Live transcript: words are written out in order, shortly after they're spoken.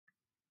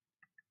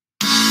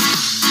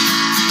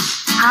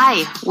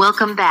Hi,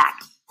 welcome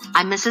back.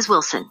 I'm Mrs.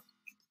 Wilson.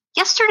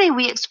 Yesterday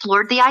we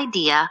explored the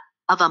idea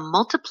of a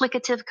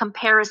multiplicative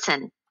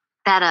comparison,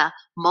 that a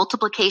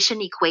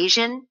multiplication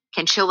equation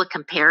can show a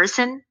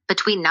comparison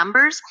between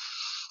numbers.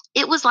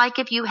 It was like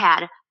if you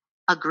had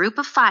a group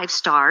of 5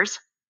 stars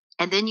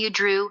and then you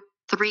drew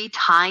 3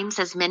 times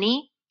as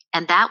many,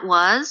 and that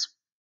was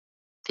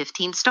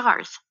 15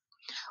 stars.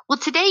 Well,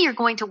 today you're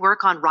going to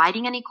work on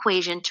writing an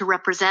equation to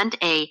represent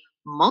a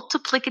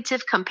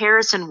multiplicative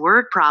comparison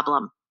word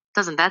problem.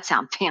 Doesn't that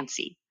sound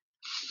fancy?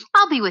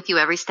 I'll be with you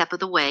every step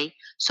of the way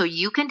so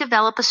you can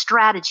develop a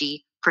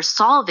strategy for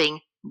solving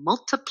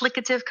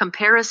multiplicative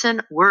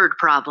comparison word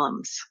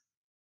problems.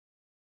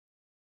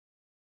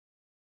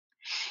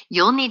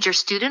 You'll need your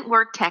student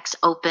work text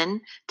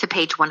open to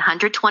page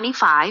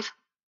 125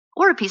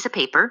 or a piece of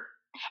paper,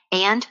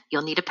 and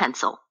you'll need a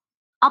pencil.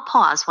 I'll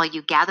pause while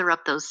you gather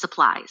up those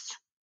supplies.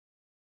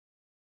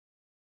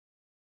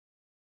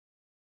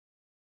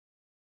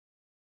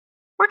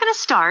 We're going to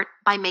start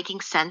by making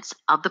sense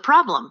of the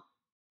problem.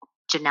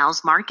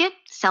 Janelle's Market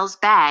sells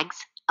bags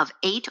of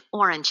 8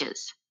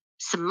 oranges.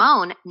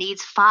 Simone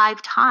needs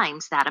 5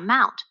 times that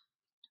amount.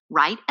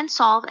 Write and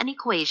solve an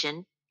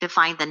equation to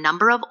find the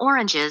number of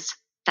oranges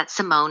that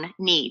Simone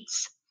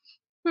needs.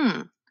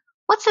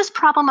 What's this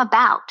problem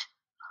about?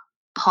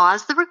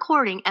 Pause the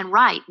recording and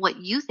write what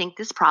you think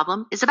this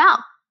problem is about.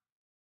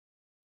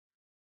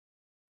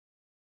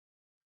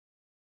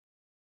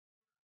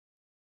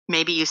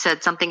 Maybe you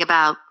said something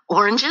about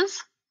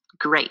oranges?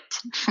 Great.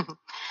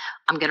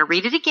 I'm going to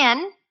read it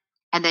again,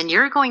 and then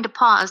you're going to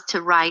pause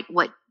to write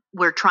what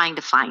we're trying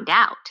to find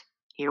out.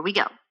 Here we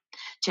go.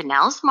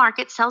 Janelle's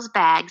Market sells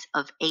bags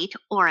of 8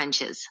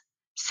 oranges.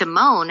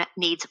 Simone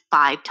needs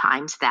 5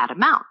 times that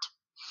amount.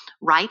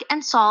 Write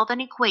and solve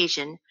an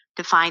equation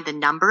to find the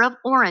number of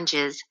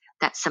oranges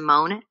that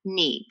Simone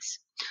needs.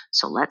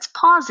 So let's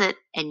pause it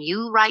and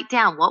you write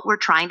down what we're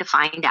trying to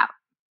find out.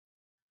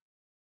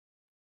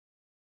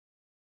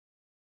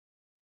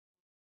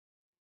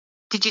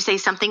 Did you say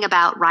something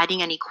about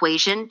writing an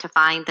equation to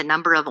find the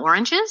number of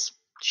oranges?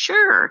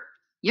 Sure,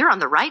 you're on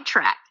the right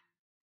track.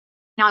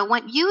 Now I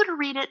want you to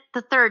read it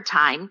the 3rd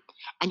time,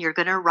 and you're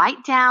going to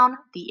write down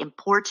the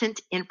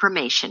important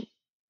information.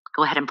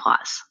 Go ahead and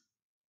pause.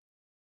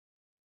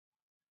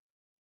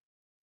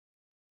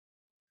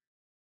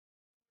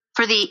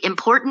 For the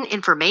important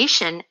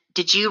information,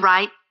 did you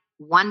write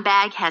one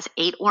bag has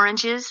 8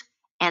 oranges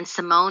and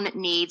Simone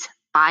needs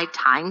 5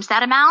 times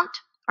that amount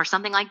or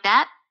something like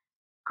that?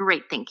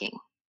 Great thinking.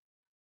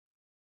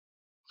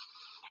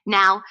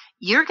 Now,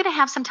 you're going to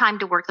have some time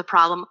to work the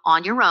problem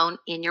on your own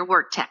in your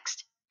work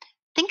text.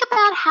 Think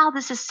about how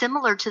this is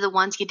similar to the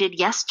ones you did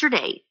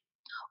yesterday.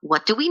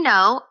 What do we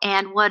know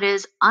and what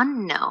is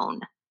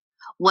unknown?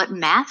 What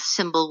math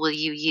symbol will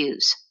you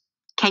use?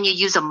 Can you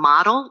use a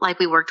model like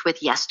we worked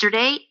with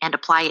yesterday and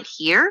apply it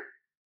here?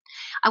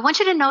 I want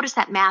you to notice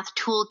that math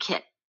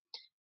toolkit.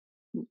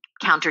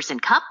 Counters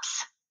and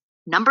cups,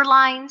 number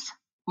lines,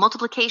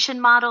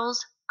 multiplication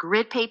models,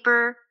 grid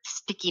paper,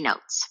 sticky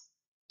notes.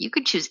 You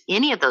could choose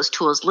any of those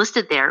tools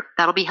listed there.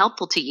 That'll be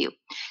helpful to you.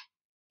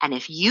 And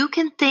if you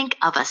can think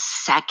of a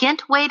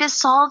second way to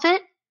solve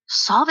it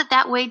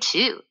that way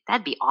too.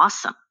 That'd be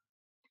awesome.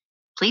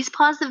 Please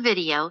pause the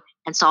video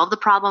and solve the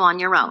problem on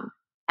your own.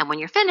 And when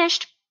you're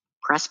finished,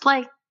 press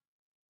play.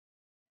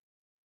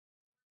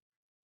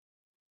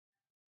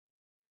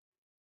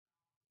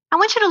 I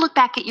want you to look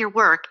back at your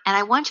work and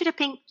I want you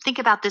to think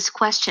about this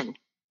question.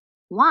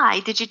 Why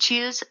did you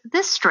choose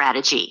this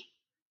strategy?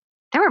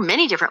 There were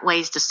many different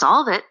ways to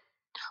solve it.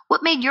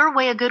 What made your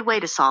way a good way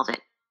to solve it?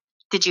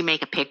 Did you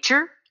make a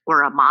picture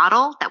or a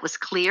model that was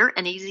clear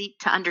and easy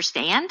to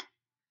understand?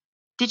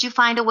 Did you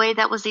find a way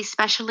that was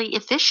especially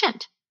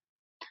efficient?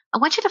 I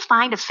want you to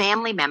find a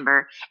family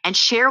member and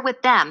share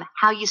with them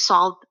how you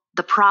solved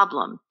the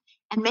problem.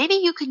 And maybe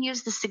you can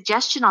use the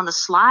suggestion on the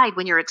slide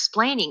when you're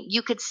explaining.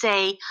 You could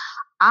say,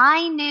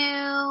 I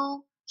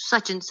knew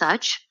such and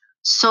such,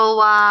 so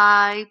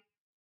I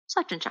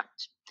such and such.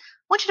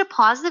 I want you to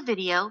pause the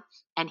video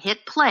and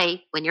hit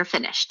play when you're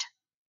finished.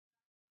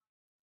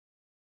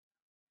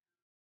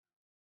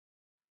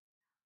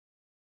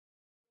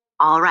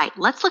 All right,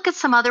 let's look at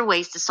some other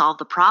ways to solve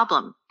the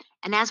problem.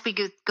 And as we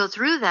go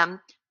through them,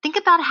 think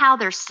about how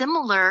they're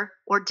similar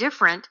or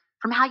different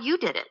from how you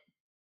did it.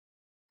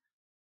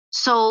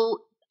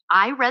 So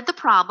I read the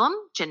problem.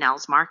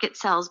 Janelle's Market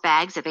sells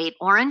bags of 8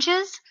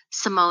 oranges.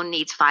 Simone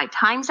needs 5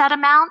 times that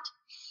amount.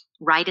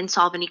 Write and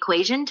solve an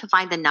equation to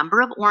find the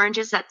number of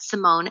oranges that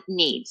Simone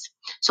needs.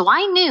 So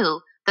I knew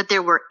that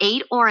there were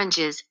 8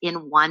 oranges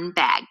in one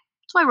bag.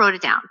 So I wrote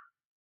it down.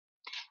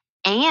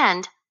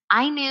 And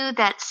I knew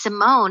that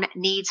Simone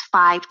needs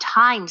 5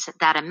 times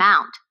that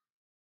amount.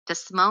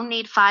 Does Simone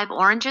need 5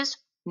 oranges?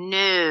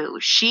 No,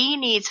 she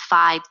needs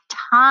 5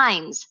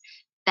 times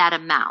that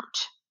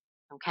amount.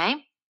 Okay?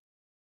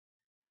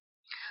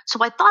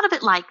 So I thought of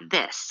it like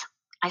this.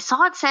 I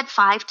saw it said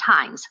 5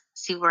 times.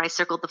 See where I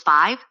circled the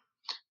 5?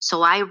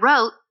 So I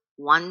wrote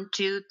 1,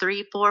 2,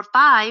 3, 4,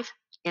 5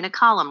 in a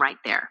column right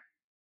there.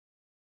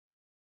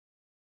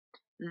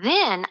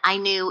 Then I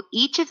knew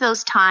each of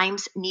those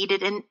times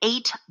needed an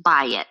 8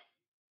 by it.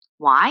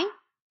 Why?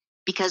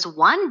 Because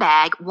one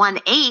bag,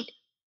 1/8,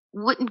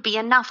 wouldn't be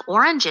enough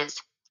oranges.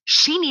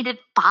 She needed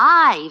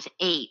 5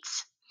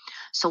 8s.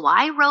 So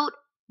I wrote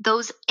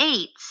those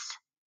 8s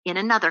in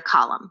another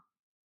column.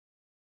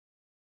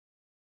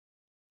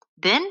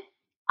 Then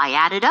I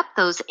added up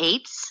those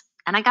 8s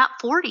and I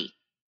got 40.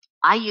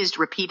 I used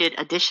repeated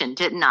addition,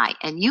 didn't I?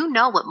 And you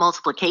know what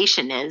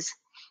multiplication is.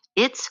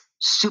 It's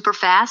super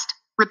fast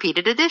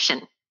repeated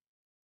addition.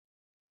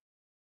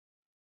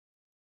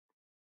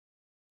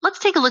 Let's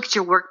take a look at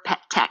your work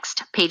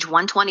text, page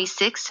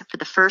 126 for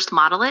the first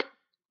model it.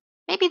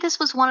 Maybe this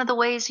was one of the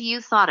ways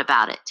you thought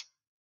about it.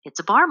 It's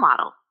a bar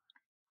model.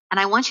 And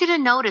I want you to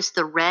notice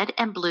the red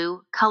and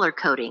blue color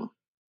coding.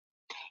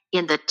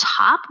 In the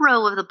top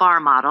row of the bar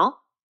model,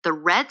 the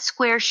red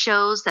square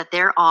shows that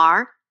there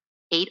are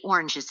 8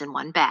 oranges in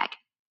one bag.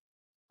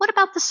 What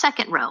about the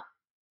second row?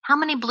 How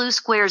many blue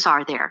squares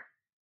are there?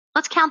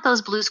 Let's count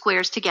those blue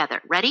squares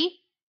together. Ready?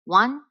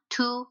 1,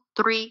 2,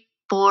 3,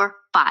 4,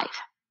 5.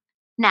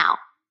 Now,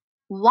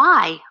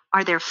 why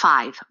are there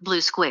 5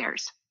 blue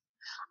squares?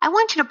 I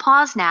want you to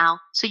pause now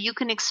so you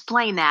can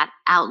explain that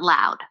out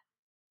loud.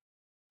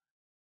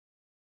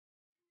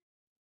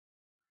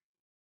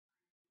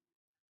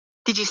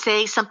 Did you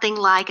say something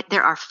like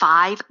there are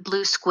 5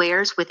 blue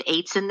squares with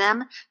 8s in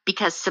them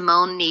because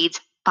Simone needs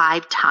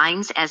 5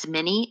 times as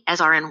many as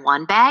are in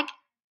one bag?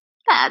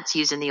 That's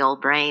using the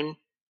old brain.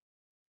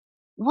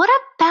 What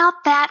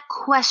about that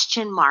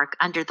question mark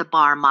under the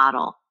bar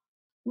model?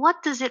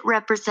 What does it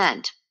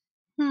represent?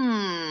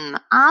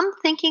 I'm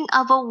thinking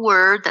of a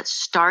word that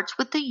starts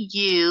with a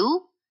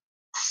U.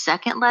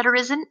 Second letter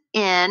is an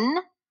N.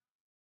 I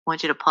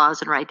want you to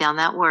pause and write down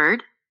that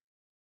word.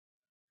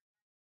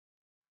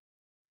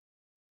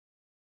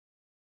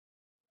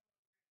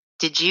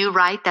 Did you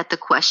write that the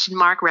question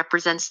mark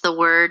represents the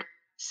word,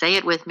 say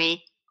it with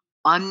me,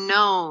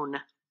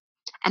 unknown?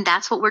 And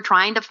that's what we're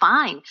trying to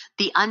find,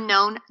 the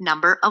unknown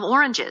number of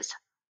oranges.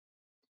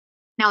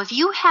 Now, if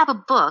you have a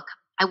book,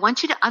 I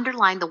want you to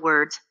underline the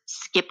words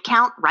skip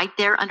count right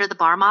there under the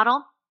bar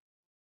model.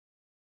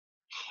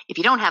 If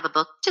you don't have a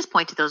book, just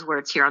point to those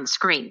words here on the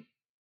screen.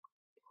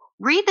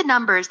 Read the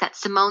numbers that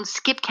Simone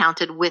skip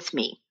counted with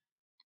me.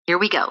 Here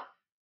we go.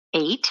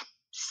 8,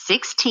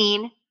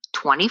 16,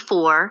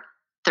 24,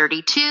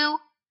 32,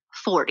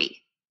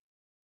 40.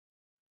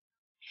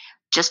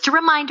 Just a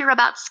reminder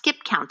about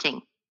skip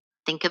counting.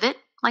 Think of it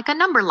like a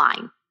number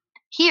line.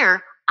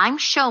 Here, I'm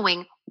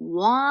showing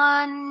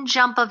one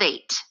jump of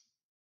 8.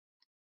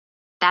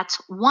 That's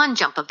one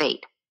jump of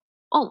 8.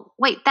 Oh,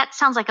 wait, that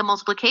sounds like a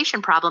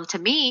multiplication problem to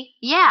me.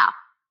 Yeah,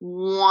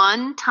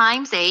 1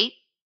 times 8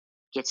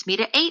 gets me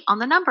to 8 on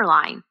the number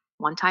line.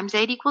 1 times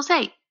 8 equals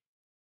 8.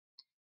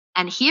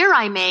 And here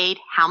I made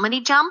how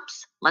many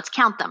jumps? Let's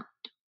count them.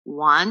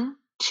 1,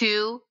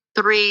 2,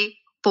 3,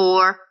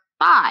 4,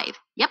 5.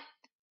 Yep,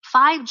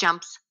 5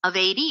 jumps of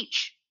 8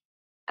 each.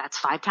 That's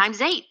 5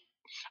 times 8.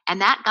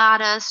 And that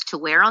got us to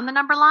where on the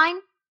number line?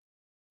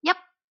 Yep,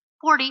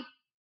 40.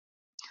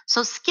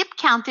 So skip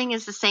counting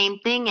is the same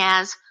thing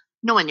as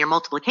knowing your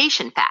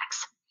multiplication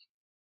facts.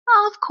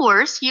 Of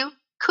course, you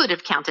could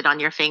have counted on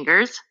your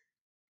fingers.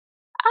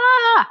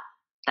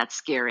 That's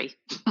scary.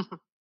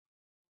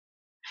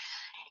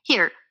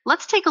 Here,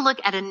 let's take a look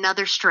at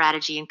another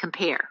strategy and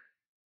compare.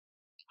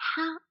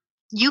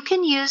 You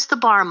can use the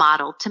bar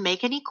model to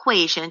make an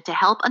equation to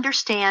help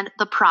understand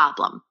the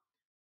problem.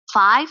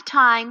 5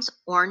 times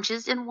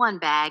oranges in one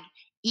bag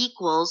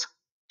equals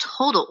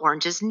total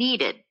oranges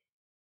needed.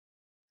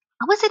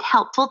 How is it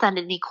helpful that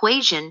an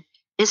equation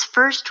is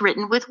first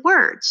written with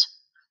words?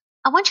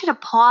 I want you to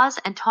pause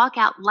and talk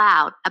out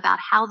loud about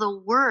how the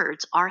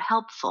words are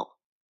helpful.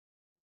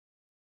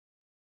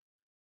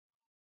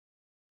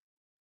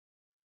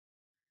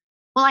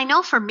 Well, I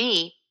know for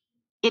me,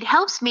 it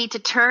helps me to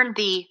turn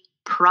the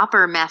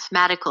proper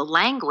mathematical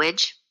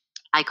language,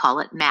 I call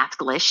it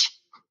Mathglish,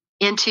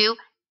 into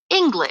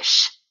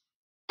English.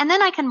 And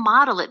then I can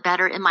model it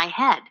better in my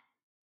head.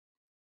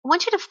 I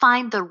want you to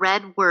find the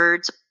red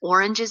words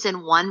oranges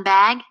in one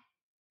bag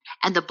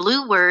and the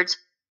blue words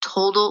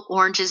total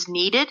oranges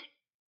needed.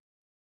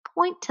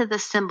 Point to the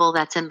symbol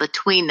that's in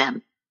between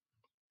them.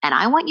 And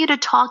I want you to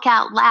talk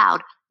out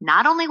loud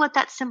not only what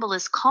that symbol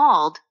is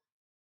called,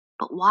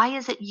 but why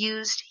is it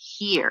used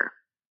here?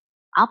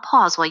 I'll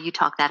pause while you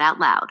talk that out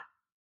loud.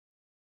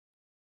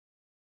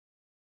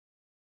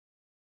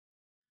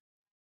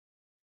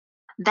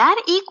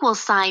 That equal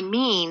sign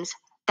means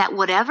that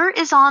whatever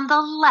is on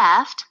the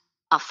left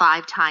of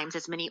 5 times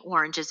as many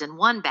oranges in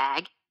one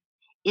bag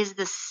is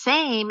the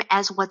same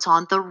as what's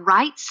on the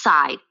right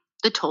side,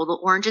 the total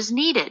oranges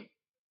needed.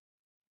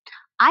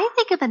 I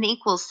think of an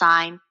equal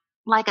sign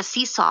like a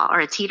seesaw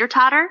or a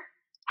teeter-totter.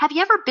 Have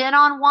you ever been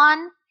on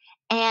one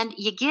and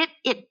you get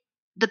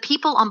the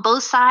people on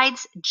both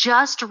sides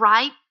just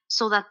right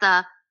so that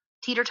the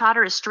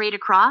teeter-totter is straight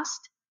across?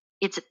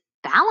 It's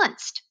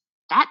balanced.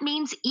 That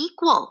means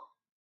equal.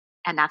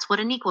 And that's what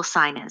an equal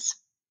sign is.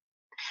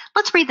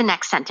 Let's read the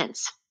next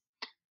sentence.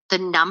 The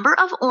number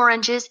of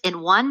oranges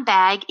in one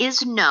bag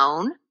is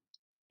known.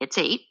 It's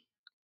 8.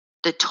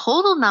 The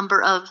total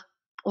number of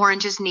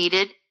oranges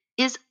needed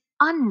is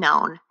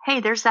unknown. Hey,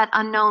 there's that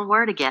unknown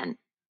word again.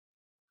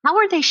 How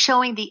are they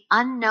showing the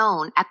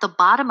unknown at the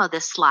bottom of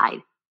this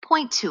slide?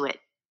 Point to it.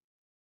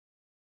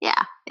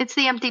 Yeah, it's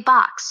the empty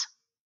box.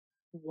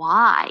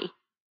 Why?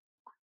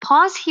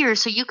 Pause here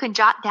so you can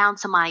jot down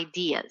some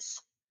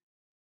ideas.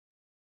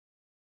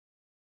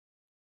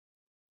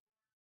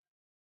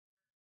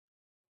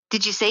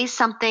 Did you say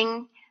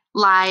something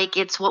like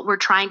it's what we're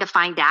trying to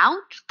find out,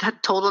 the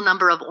total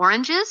number of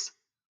oranges?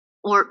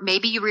 Or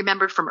maybe you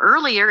remembered from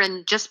earlier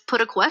and just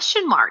put a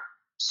question mark.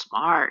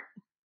 Smart.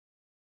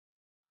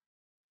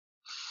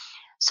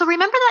 So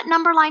remember that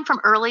number line from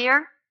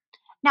earlier?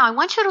 Now I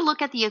want you to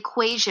look at the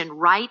equation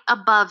right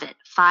above it.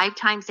 5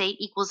 times 8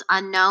 equals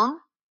unknown.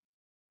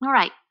 All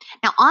right.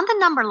 Now on the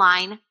number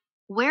line,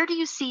 where do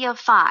you see a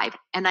 5?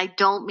 And I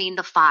don't mean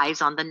the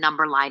 5s on the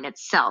number line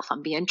itself.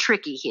 I'm being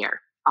tricky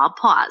here. I'll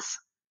pause.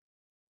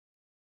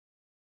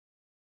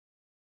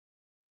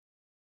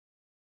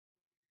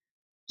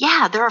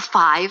 Yeah, there are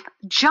 5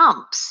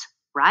 jumps,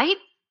 right?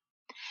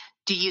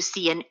 Do you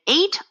see an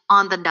 8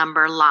 on the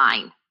number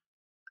line?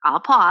 I'll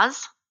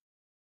pause.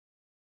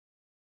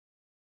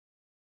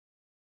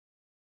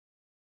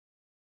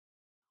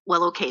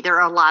 Well, okay, there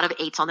are a lot of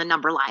 8s on the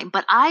number line,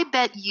 but I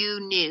bet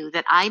you knew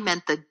that I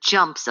meant the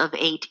jumps of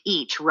 8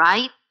 each,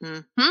 right?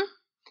 Mm-hmm.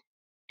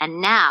 And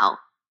now,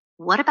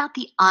 what about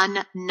the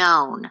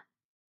unknown?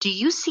 Do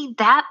you see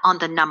that on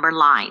the number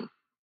line?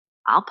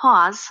 I'll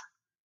pause.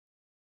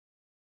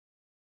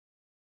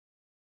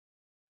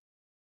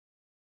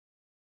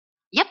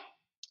 Yep,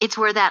 it's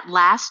where that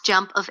last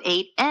jump of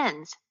 8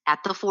 ends, at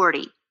the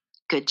 40.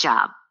 Good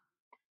job.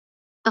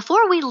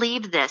 Before we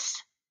leave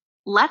this,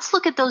 let's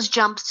look at those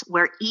jumps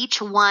where each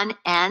one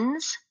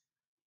ends.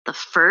 The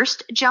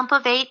first jump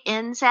of 8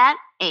 ends at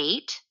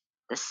 8.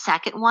 The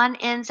second one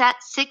ends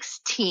at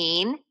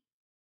 16.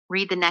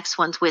 Read the next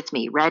ones with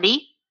me.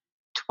 Ready?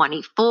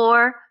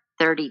 24,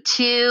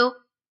 32,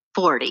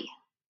 40.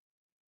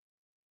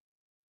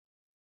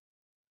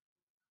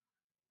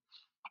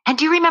 And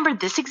do you remember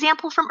this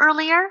example from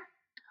earlier?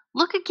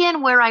 Look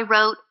again where I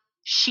wrote,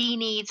 she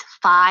needs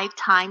 5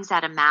 times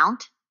that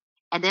amount.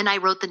 And then I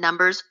wrote the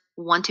numbers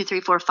 1, 2,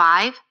 3, 4,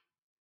 5.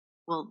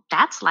 Well,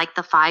 that's like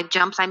the 5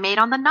 jumps I made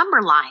on the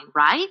number line,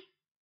 right?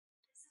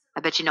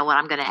 I bet you know what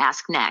I'm going to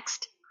ask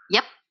next.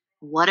 Yep.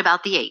 What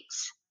about the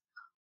 8s?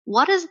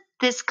 What is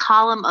this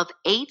column of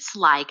 8s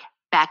like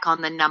back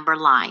on the number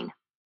line?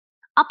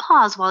 I'll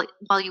pause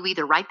while you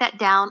either write that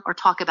down or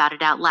talk about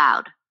it out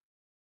loud.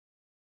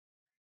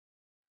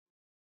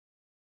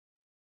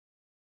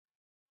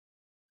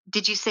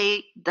 Did you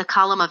say the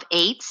column of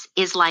 8s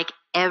is like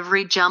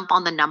every jump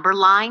on the number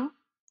line?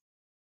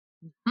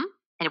 Mm-hmm.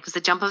 And it was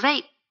a jump of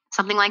 8,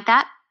 something like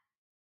that.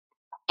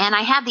 And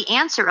I have the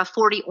answer of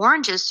 40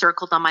 oranges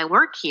circled on my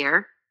work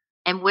here.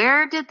 And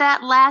where did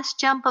that last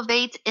jump of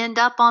 8 end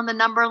up on the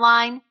number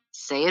line?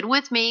 Say it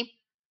with me.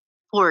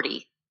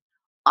 40.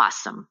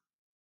 Awesome.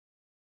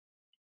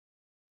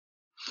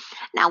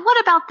 Now,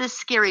 what about this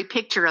scary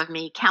picture of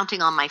me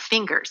counting on my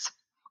fingers?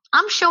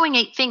 I'm showing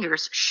 8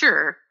 fingers,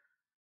 sure,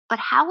 but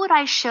how would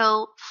I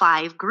show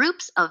 5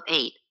 groups of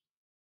 8?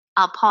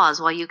 I'll pause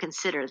while you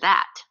consider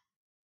that.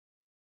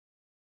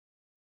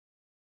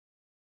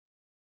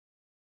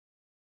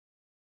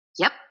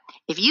 Yep,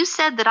 if you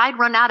said that I'd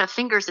run out of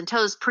fingers and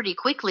toes pretty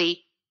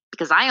quickly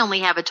because I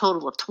only have a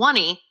total of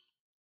 20,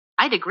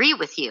 I'd agree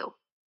with you.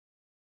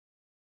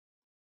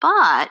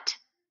 But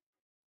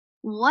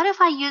what if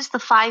I use the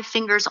 5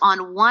 fingers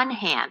on one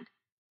hand?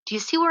 Do you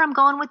see where I'm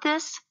going with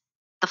this?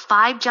 The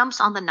 5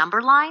 jumps on the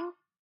number line?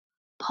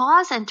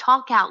 Pause and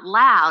talk out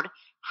loud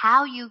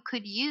how you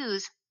could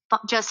use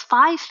just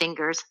 5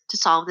 fingers to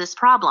solve this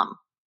problem.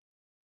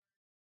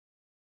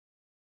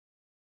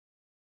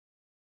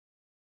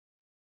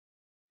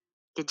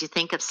 Did you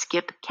think of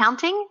skip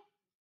counting?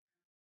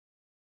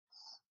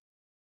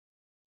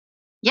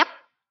 Yep.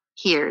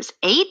 Here's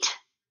 8,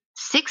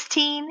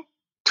 16,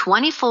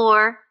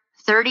 24,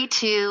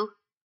 32,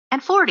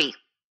 and 40.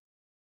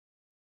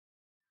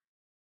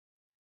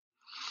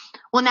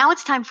 Well, now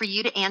it's time for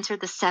you to answer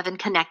the 7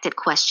 connected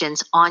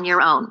questions on your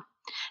own.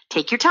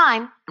 Take your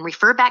time and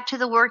refer back to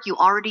the work you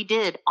already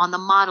did on the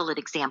Model It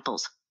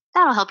examples.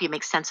 That'll help you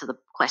make sense of the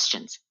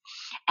questions.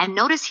 And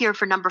notice here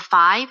for number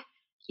 5,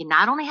 you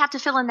not only have to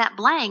fill in that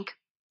blank,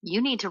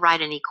 you need to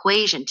write an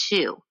equation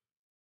too.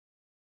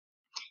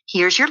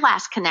 Here's your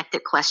last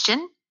connected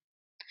question.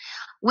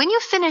 When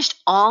you've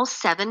finished all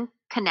 7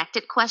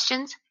 connected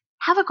questions,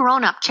 have a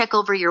grown-up check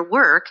over your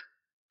work,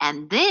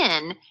 and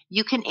then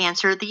you can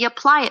answer the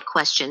Apply It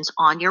questions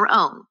on your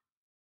own.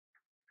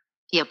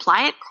 The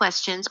Apply It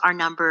questions are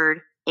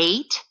numbered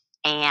 8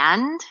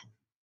 and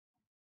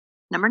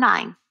number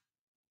 9.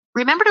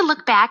 Remember to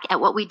look back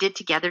at what we did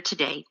together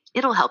today.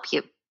 It'll help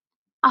you.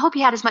 I hope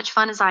you had as much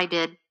fun as I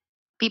did.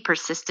 Be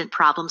persistent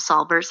problem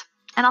solvers,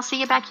 and I'll see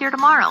you back here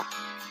tomorrow.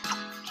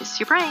 Kiss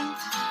your brain.